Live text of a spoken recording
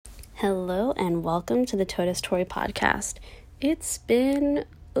Hello and welcome to the Totus Story podcast. It's been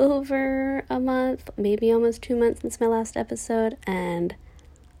over a month, maybe almost 2 months since my last episode, and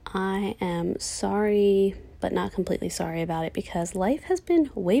I am sorry, but not completely sorry about it because life has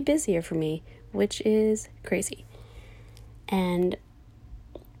been way busier for me, which is crazy. And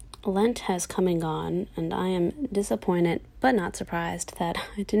Lent has come and gone, and I am disappointed, but not surprised that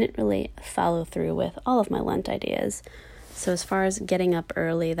I didn't really follow through with all of my Lent ideas. So as far as getting up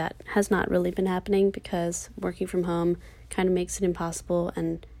early, that has not really been happening because working from home kind of makes it impossible,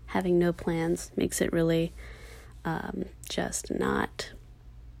 and having no plans makes it really just not,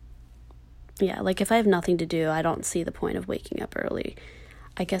 like if I have nothing to do, I don't see the point of waking up early.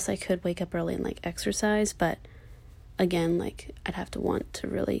 I guess I could wake up early and exercise, but again, I'd have to want to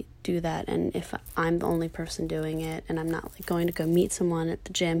really do that, and if I'm the only person doing it and I'm not going to go meet someone at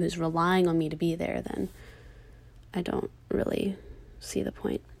the gym who's relying on me to be there, then I don't really see the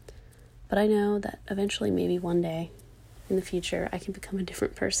point. But I know that eventually, maybe one day in the future, I can become a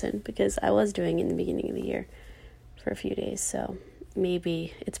different person because I was doing it in the beginning of the year for a few days. So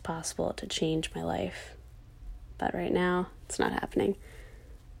maybe it's possible to change my life. But right now, it's not happening.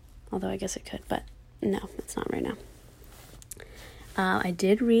 Although I guess it could, but no, it's not right now. I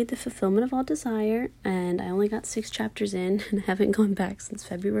did read The Fulfillment of All Desire, and I only got 6 chapters in, and I haven't gone back since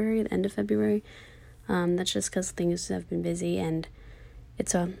February, the end of February. That's just because things have been busy, and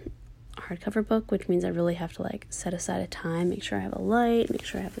it's a hardcover book, which means I really have to set aside a time, make sure I have a light, make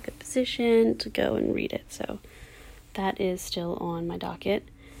sure I have a good position to go and read it. So that is still on my docket,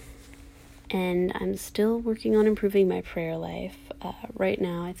 and I'm still working on improving my prayer life. Right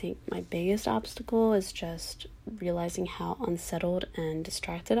now, I think my biggest obstacle is just realizing how unsettled and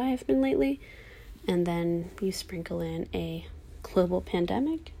distracted I have been lately, and then you sprinkle in a global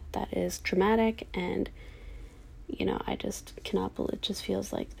pandemic that is traumatic, and I just cannot believe it. Just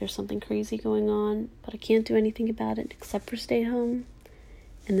feels like there's something crazy going on, but I can't do anything about it except for stay home.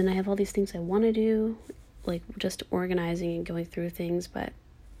 And then I have all these things I want to do, just organizing and going through things, but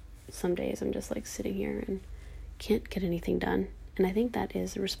some days I'm just sitting here and can't get anything done. And I think that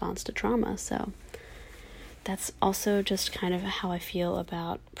is a response to trauma. So that's also just kind of how I feel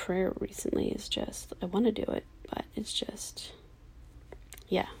about prayer recently, is just I want to do it, but it's just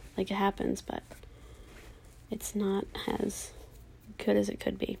it happens, but it's not as good as it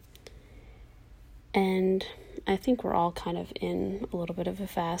could be. And I think we're all kind of in a little bit of a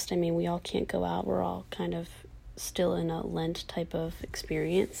fast. I mean, we all can't go out. We're all kind of still in a Lent type of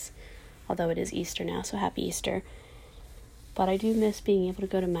experience, although it is Easter now, so happy Easter. But I do miss being able to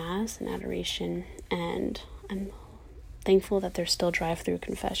go to Mass and adoration, and I'm thankful that there's still drive-through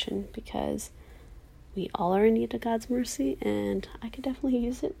confession because we all are in need of God's mercy, and I could definitely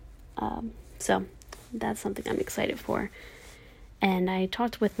use it. So that's something I'm excited for. And I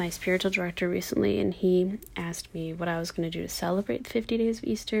talked with my spiritual director recently, and he asked me what I was going to do to celebrate 50 days of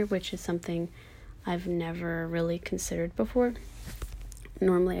Easter, which is something I've never really considered before.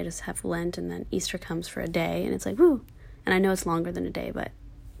 Normally I just have Lent, and then Easter comes for a day, and it's woo! And I know it's longer than a day, but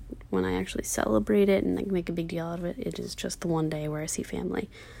when I actually celebrate it and make a big deal out of it, it is just the one day where I see family.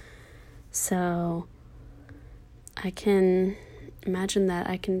 So I can imagine that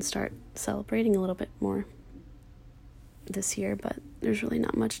I can start celebrating a little bit more this year, but there's really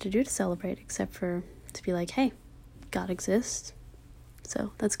not much to do to celebrate except for to be hey, God exists,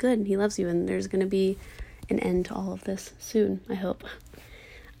 so that's good, He loves you, and there's going to be an end to all of this soon, I hope.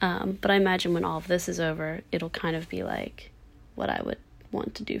 But I imagine when all of this is over, it'll kind of be what I would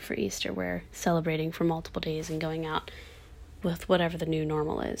want to do for Easter, where celebrating for multiple days and going out with whatever the new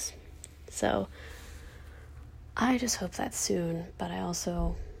normal is. So I just hope that's soon, but I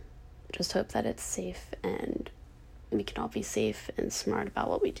also just hope that it's safe and we can all be safe and smart about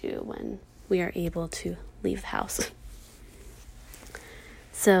what we do when we are able to leave the house.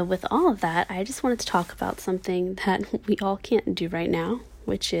 So with all of that, I just wanted to talk about something that we all can't do right now,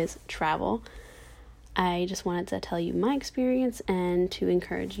 which is travel. I just wanted to tell you my experience and to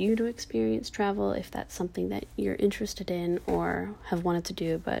encourage you to experience travel if that's something that you're interested in or have wanted to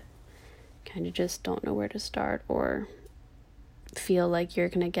do, but kind of just don't know where to start or feel like you're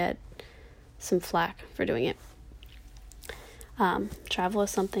going to get some flack for doing it. Travel is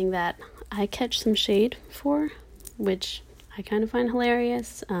something that I catch some shade for, which I kind of find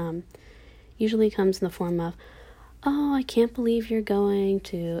hilarious. Usually comes in the form of, oh, I can't believe you're going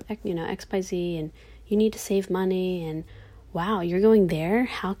to, XYZ, and you need to save money, and wow, you're going there?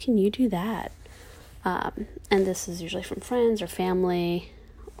 How can you do that? And this is usually from friends or family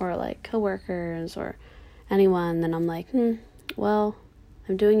or coworkers or anyone. Then I'm well,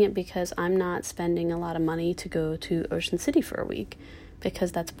 I'm doing it because I'm not spending a lot of money to go to Ocean City for a week.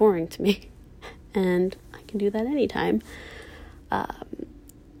 because that's boring to me. And I can do that anytime.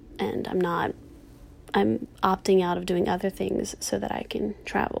 And I'm opting out of doing other things so that I can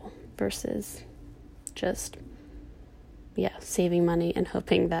travel versus just, saving money and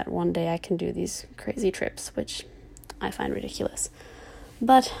hoping that one day I can do these crazy trips, which I find ridiculous.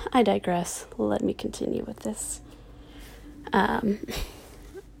 But I digress. Let me continue with this. And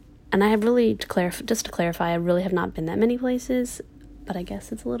I have really, just to clarify, I really have not been that many places, but I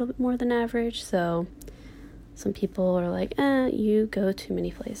guess it's a little bit more than average. So some people are like, you go too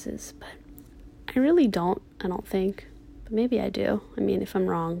many places, but I really don't, I don't think. But maybe I do. I mean, if I'm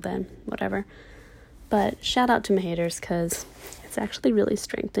wrong, then whatever. But shout out to my haters, because it's actually really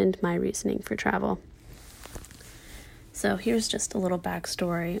strengthened my reasoning for travel. So here's just a little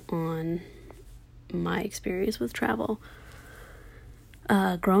backstory on my experience with travel.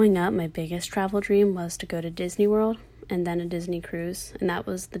 Growing up, my biggest travel dream was to go to Disney World and then a Disney cruise. And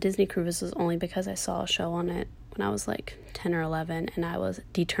the Disney cruise was only because I saw a show on it when I was like 10 or 11 and I was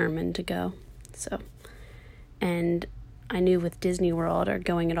determined to go. And I knew with Disney World or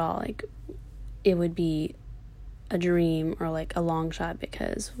going at all, like, it would be a dream or like a long shot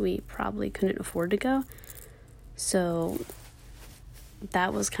because we probably couldn't afford to go. So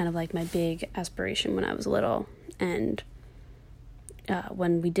that was kind of like my big aspiration when I was little. And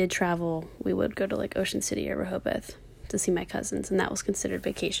when we did travel, we would go to like Ocean City or Rehoboth to see my cousins, and that was considered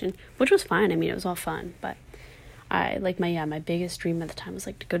vacation, which was fine. I mean, it was all fun, but my biggest dream at the time was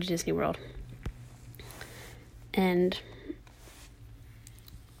like to go to Disney World. And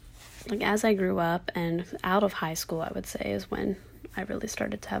like as I grew up and out of high school, I would say, is when I really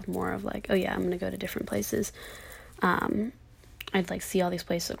started to have more of like, I'm going to go to different places. I'd like see all these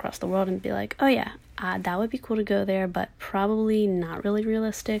places across the world and be like, that would be cool to go there, but probably not really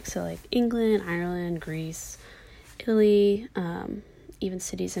realistic. So like England, Ireland, Greece, Italy, even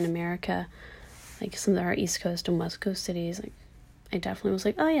cities in America, like some of our East Coast and West Coast cities. Like I definitely was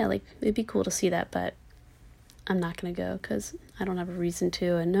like, like it'd be cool to see that, but I'm not going to go because I don't have a reason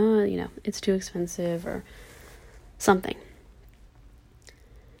to, and no, it's too expensive or something.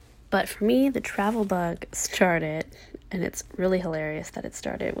 But for me, the travel bug started, and it's really hilarious that it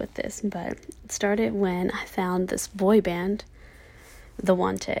started with this, but it started when I found this boy band, The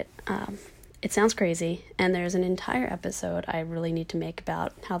Wanted. It sounds crazy, and there's an entire episode I really need to make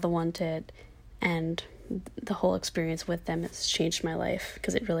about how The Wanted and the whole experience with them has changed my life,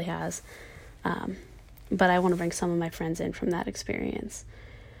 because it really has. But I want to bring some of my friends in from that experience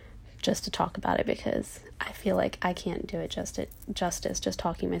just to talk about it, because I feel like I can't do it justice just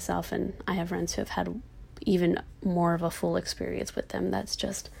talking myself, and I have friends who have had even more of a full experience with them. That's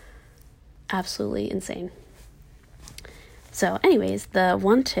just absolutely insane. So anyways, The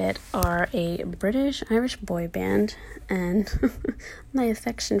Wanted are a British-Irish boy band, and my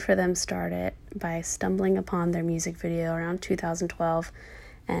affection for them started by stumbling upon their music video around 2012,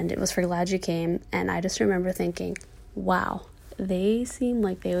 and it was for Glad You Came, and I just remember thinking, wow, they seem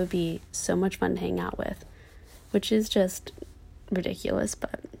like they would be so much fun to hang out with, which is just ridiculous,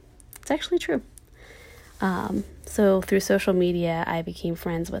 but it's actually true. So through social media, I became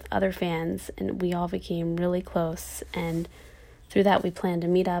friends with other fans, and we all became really close, and through that, we planned to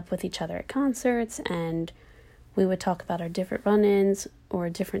meet up with each other at concerts, and we would talk about our different run-ins or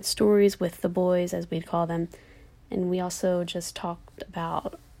different stories with the boys, as we'd call them, and we also just talked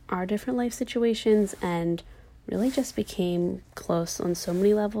about our different life situations and really just became close on so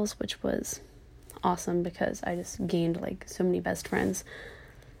many levels, which was awesome because I just gained like so many best friends.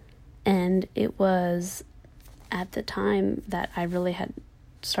 And it was at the time that I really had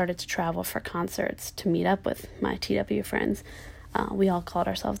started to travel for concerts to meet up with my TW friends. We all called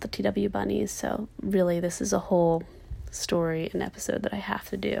ourselves the TW Bunnies, so really this is a whole story, an episode that I have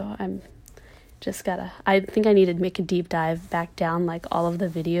to do. I think I need to make a deep dive back down like all of the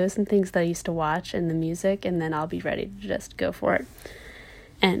videos and things that I used to watch and the music, and then I'll be ready to just go for it.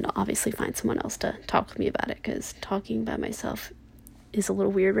 And obviously find someone else to talk with me about it, because talking by myself is a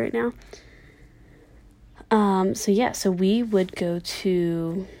little weird right now. So we would go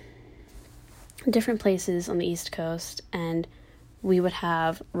to different places on the East Coast, and we would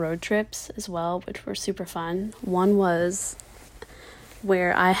have road trips as well, which were super fun. One was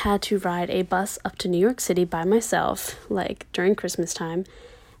where I had to ride a bus up to New York City by myself, like during Christmas time,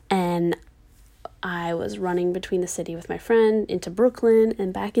 and I was running between the city with my friend into Brooklyn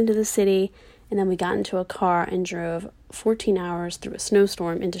and back into the city, and then we got into a car and drove 14 hours through a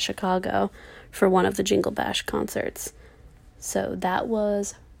snowstorm into Chicago for one of the Jingle Bash concerts. So that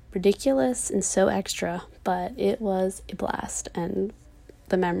was ridiculous and so extra, but it was a blast, and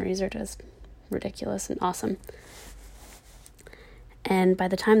the memories are just ridiculous and awesome. And by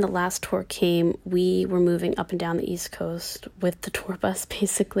the time the last tour came, we were moving up and down the East Coast with the tour bus,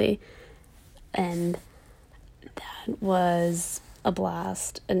 basically. And that was a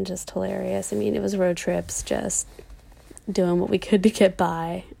blast and just hilarious. I mean, it was road trips, just doing what we could to get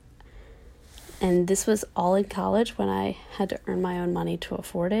by. And this was all in college when I had to earn my own money to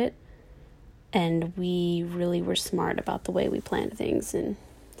afford it. And we really were smart about the way we planned things and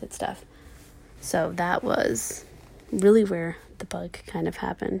did stuff. So that was really where the bug kind of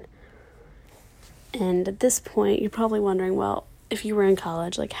happened. And at this point, you're probably wondering, well, if you were in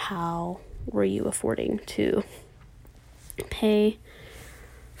college, like, how were you affording to pay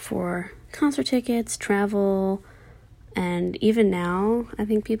for concert tickets, travel? And even now, I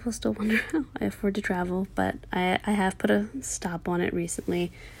think people still wonder how I afford to travel, but I have put a stop on it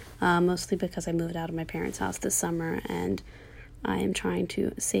recently, mostly because I moved out of my parents' house this summer, and I am trying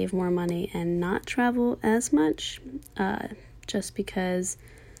to save more money and not travel as much, just because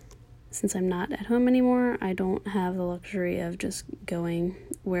since I'm not at home anymore, I don't have the luxury of just going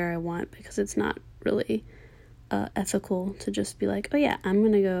where I want, because it's not really ethical to just be like, oh yeah, I'm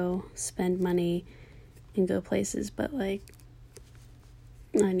going to go spend money and go places, but like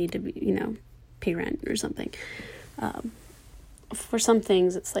I need to be, pay rent or something. For some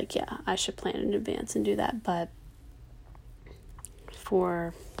things it's like, yeah, I should plan in advance and do that, but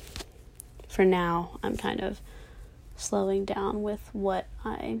for now I'm kind of slowing down with what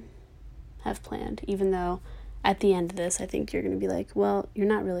I have planned, even though at the end of this I think you're going to be like, well, you're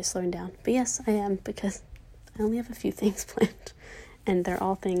not really slowing down. But yes, I am, because I only have a few things planned, and they're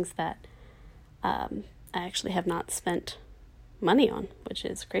all things that I actually have not spent money on, which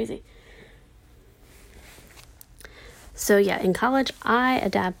is crazy. So yeah, in college, I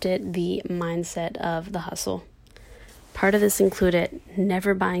adapted the mindset of the hustle. Part of this included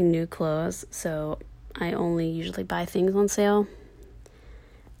never buying new clothes, so I only usually buy things on sale.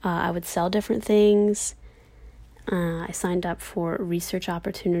 I would sell different things. I signed up for research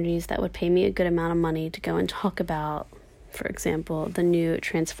opportunities that would pay me a good amount of money to go and talk about, for example, the new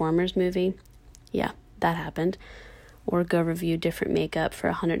Transformers movie. Yeah, that happened. Or go review different makeup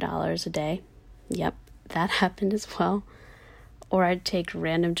for $100 a day. Yep, that happened as well. Or I'd take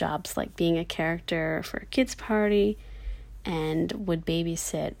random jobs like being a character for a kid's party and would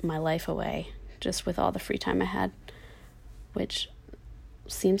babysit my life away just with all the free time I had, which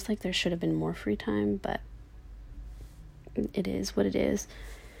seems like there should have been more free time, but it is what it is.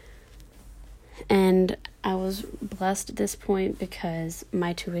 And I was blessed at this point because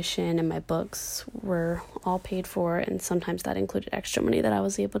my tuition and my books were all paid for, and sometimes that included extra money that I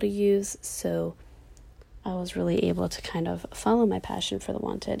was able to use. So I was really able to kind of follow my passion for the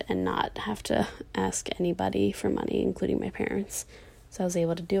wanted and not have to ask anybody for money, including my parents. So I was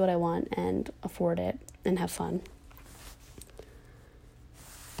able to do what I want and afford it and have fun.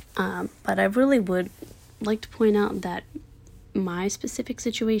 But I really would like to point out that my specific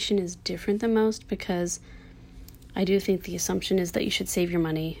situation is different than most, because I do think the assumption is that you should save your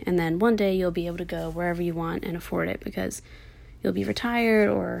money and then one day you'll be able to go wherever you want and afford it because you'll be retired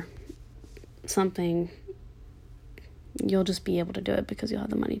or something. You'll just be able to do it because you'll have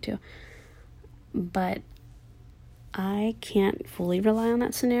the money to. But I can't fully rely on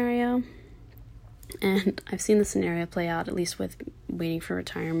that scenario. And I've seen the scenario play out, at least with waiting for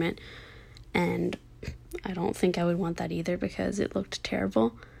retirement. And I don't think I would want that either because it looked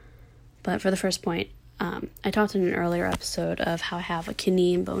terrible. But for the first point, I talked in an earlier episode of how I have a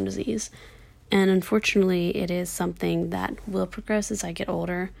kidney and bone disease. And unfortunately, it is something that will progress as I get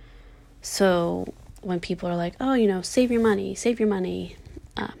older. So when people are like, oh, save your money.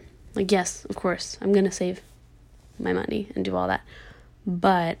 Like, yes, of course, I'm going to save my money and do all that.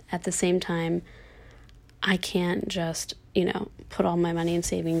 But at the same time, I can't just, put all my money in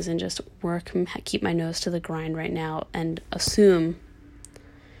savings and just work and keep my nose to the grind right now and assume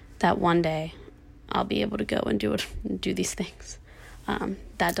that one day I'll be able to go and do these things.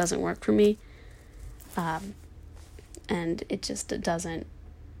 That doesn't work for me. And it doesn't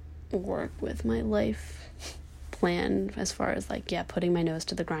work with my life plan as far as putting my nose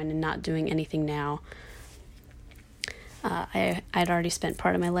to the grind and not doing anything now. I'd already spent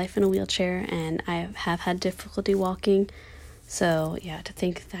part of my life in a wheelchair and I have had difficulty walking. So yeah, to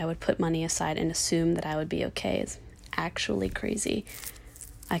think that I would put money aside and assume that I would be okay is actually crazy.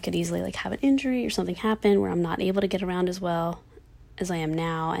 I could easily have an injury or something happen where I'm not able to get around as well as I am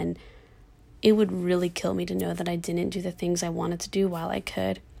now, and it would really kill me to know that I didn't do the things I wanted to do while I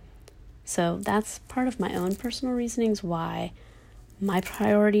could. So that's part of my own personal reasonings why my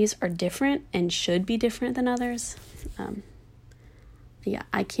priorities are different and should be different than others.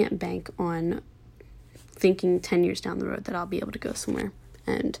 I can't bank on thinking 10 years down the road that I'll be able to go somewhere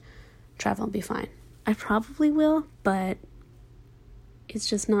and travel and be fine. I probably will, but it's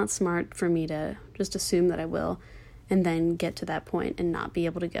just not smart for me to just assume that I will and then get to that point and not be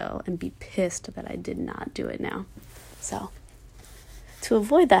able to go and be pissed that I did not do it now. So, to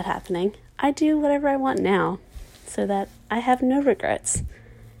avoid that happening, I do whatever I want now so that I have no regrets.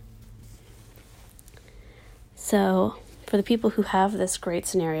 So, for the people who have this great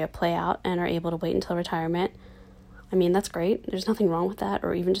scenario play out and are able to wait until retirement, I mean, that's great. There's nothing wrong with that,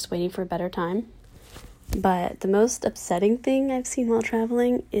 or even just waiting for a better time. But the most upsetting thing I've seen while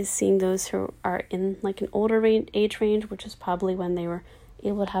traveling is seeing those who are in like an older age range, which is probably when they were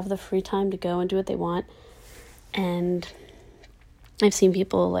able to have the free time to go and do what they want. And I've seen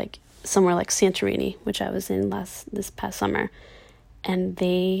people like somewhere like Santorini, which I was in this past summer, and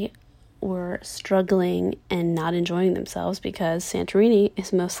they were struggling and not enjoying themselves because Santorini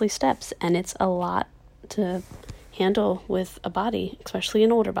is mostly steps, and it's a lot to handle with a body, especially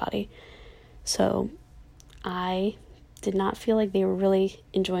an older body. So I did not feel like they were really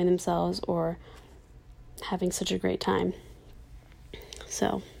enjoying themselves or having such a great time.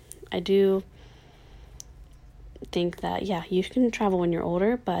 So I do think that, yeah, you can travel when you're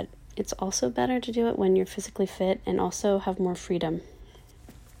older, but it's also better to do it when you're physically fit and also have more freedom.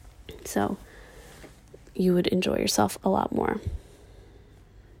 So you would enjoy yourself a lot more.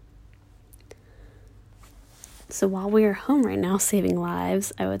 So while we are home right now saving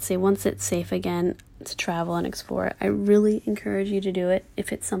lives, I would say once it's safe again to travel and explore, I really encourage you to do it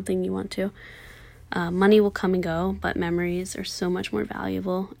if it's something you want to. Money will come and go, but memories are so much more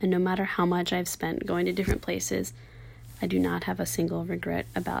valuable. And no matter how much I've spent going to different places, I do not have a single regret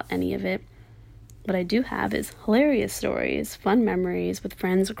about any of it. What I do have is hilarious stories, fun memories with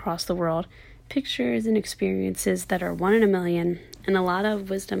friends across the world, pictures and experiences that are 1 in a million, and a lot of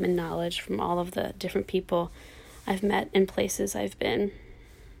wisdom and knowledge from all of the different people I've met and places I've been.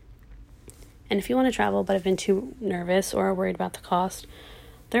 And if you want to travel but have been too nervous or are worried about the cost,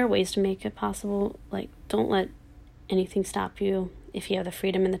 there are ways to make it possible. Like, don't let anything stop you if you have the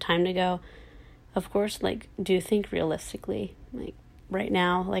freedom and the time to go. Of course, like, do think realistically. Like, right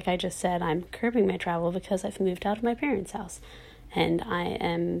now, like I just said, I'm curbing my travel because I've moved out of my parents' house. And I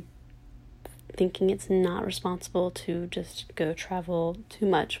am thinking it's not responsible to just go travel too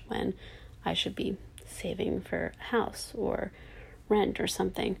much when I should be saving for a house or rent or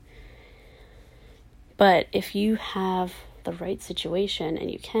something. But if you have the right situation and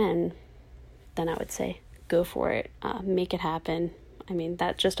you can, then I would say go for it. Make it happen. I mean,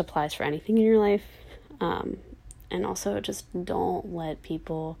 that just applies for anything in your life. And also just don't let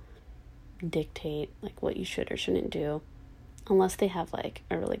people dictate like what you should or shouldn't do unless they have like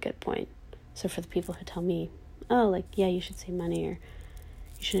a really good point. So for the people who tell me, oh, like, yeah, you should save money or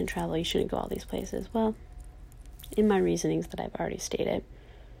you shouldn't travel, you shouldn't go all these places. Well, in my reasonings that I've already stated,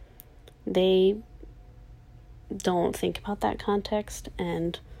 they don't think about that context,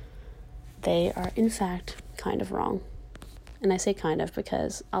 and they are, in fact, kind of wrong. And I say kind of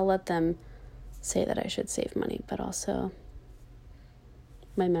because I'll let them say that I should save money, but also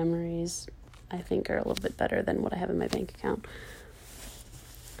my memories, I think, are a little bit better than what I have in my bank account.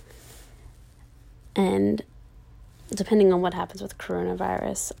 And depending on what happens with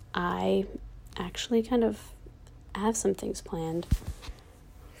coronavirus, I actually kind of have some things planned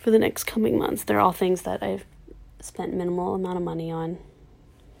for the next coming months. They're all things that I've spent minimal amount of money on.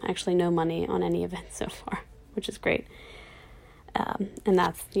 Actually, no money on any event so far, which is great. And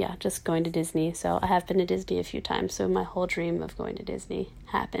that's, just going to Disney. So I have been to Disney a few times. So my whole dream of going to Disney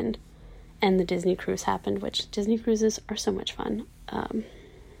happened. And the Disney cruise happened, which Disney cruises are so much fun.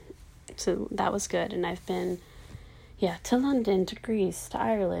 So that was good. And I've been, to London, to Greece, to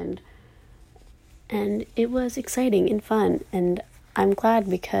Ireland. And it was exciting and fun. And I'm glad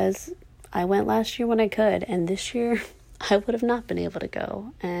because I went last year when I could. And this year, I would have not been able to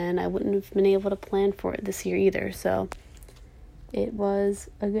go. And I wouldn't have been able to plan for it this year either. So it was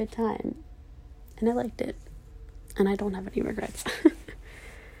a good time. And I liked it. And I don't have any regrets.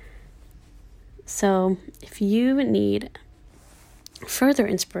 So if you need further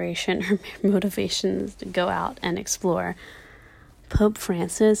inspiration or motivations to go out and explore, Pope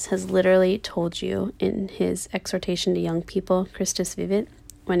Francis has literally told you in his exhortation to young people, Christus Vivit,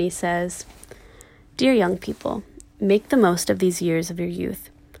 when he says, "Dear young people, make the most of these years of your youth.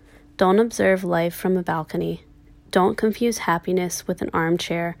 Don't observe life from a balcony. Don't confuse happiness with an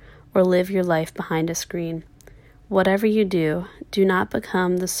armchair or live your life behind a screen. Whatever you do, do not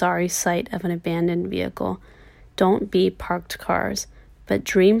become the sorry sight of an abandoned vehicle. Don't be parked cars, but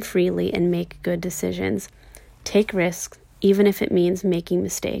dream freely and make good decisions. Take risks, even if it means making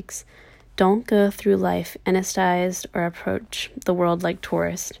mistakes. Don't go through life anesthetized or approach the world like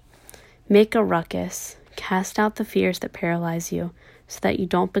tourists. Make a ruckus. Cast out the fears that paralyze you so that you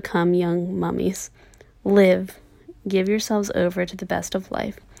don't become young mummies. Live. Give yourselves over to the best of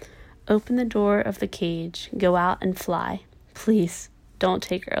life. Open the door of the cage. Go out and fly. Please don't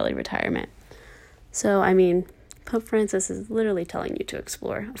take early retirement. So, I mean, Pope Francis is literally telling you to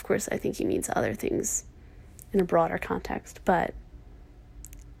explore. Of course, I think he means other things in a broader context. But,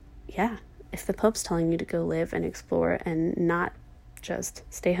 yeah, if the Pope's telling you to go live and explore and not just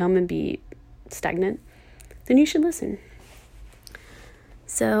stay home and be stagnant, then you should listen.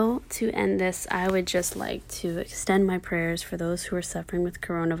 So, to end this, I would just like to extend my prayers for those who are suffering with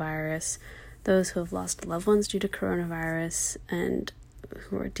coronavirus, those who have lost loved ones due to coronavirus, and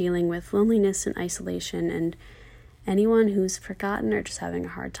who are dealing with loneliness and isolation, and anyone who's forgotten or just having a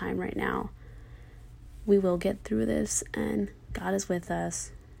hard time right now. We will get through this, and God is with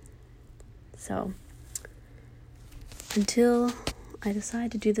us. So, until I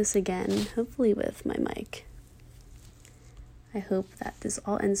decide to do this again, hopefully with my mic, I hope that this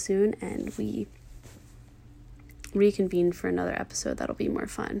all ends soon and we reconvene for another episode that'll be more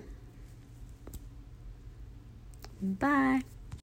fun. Bye.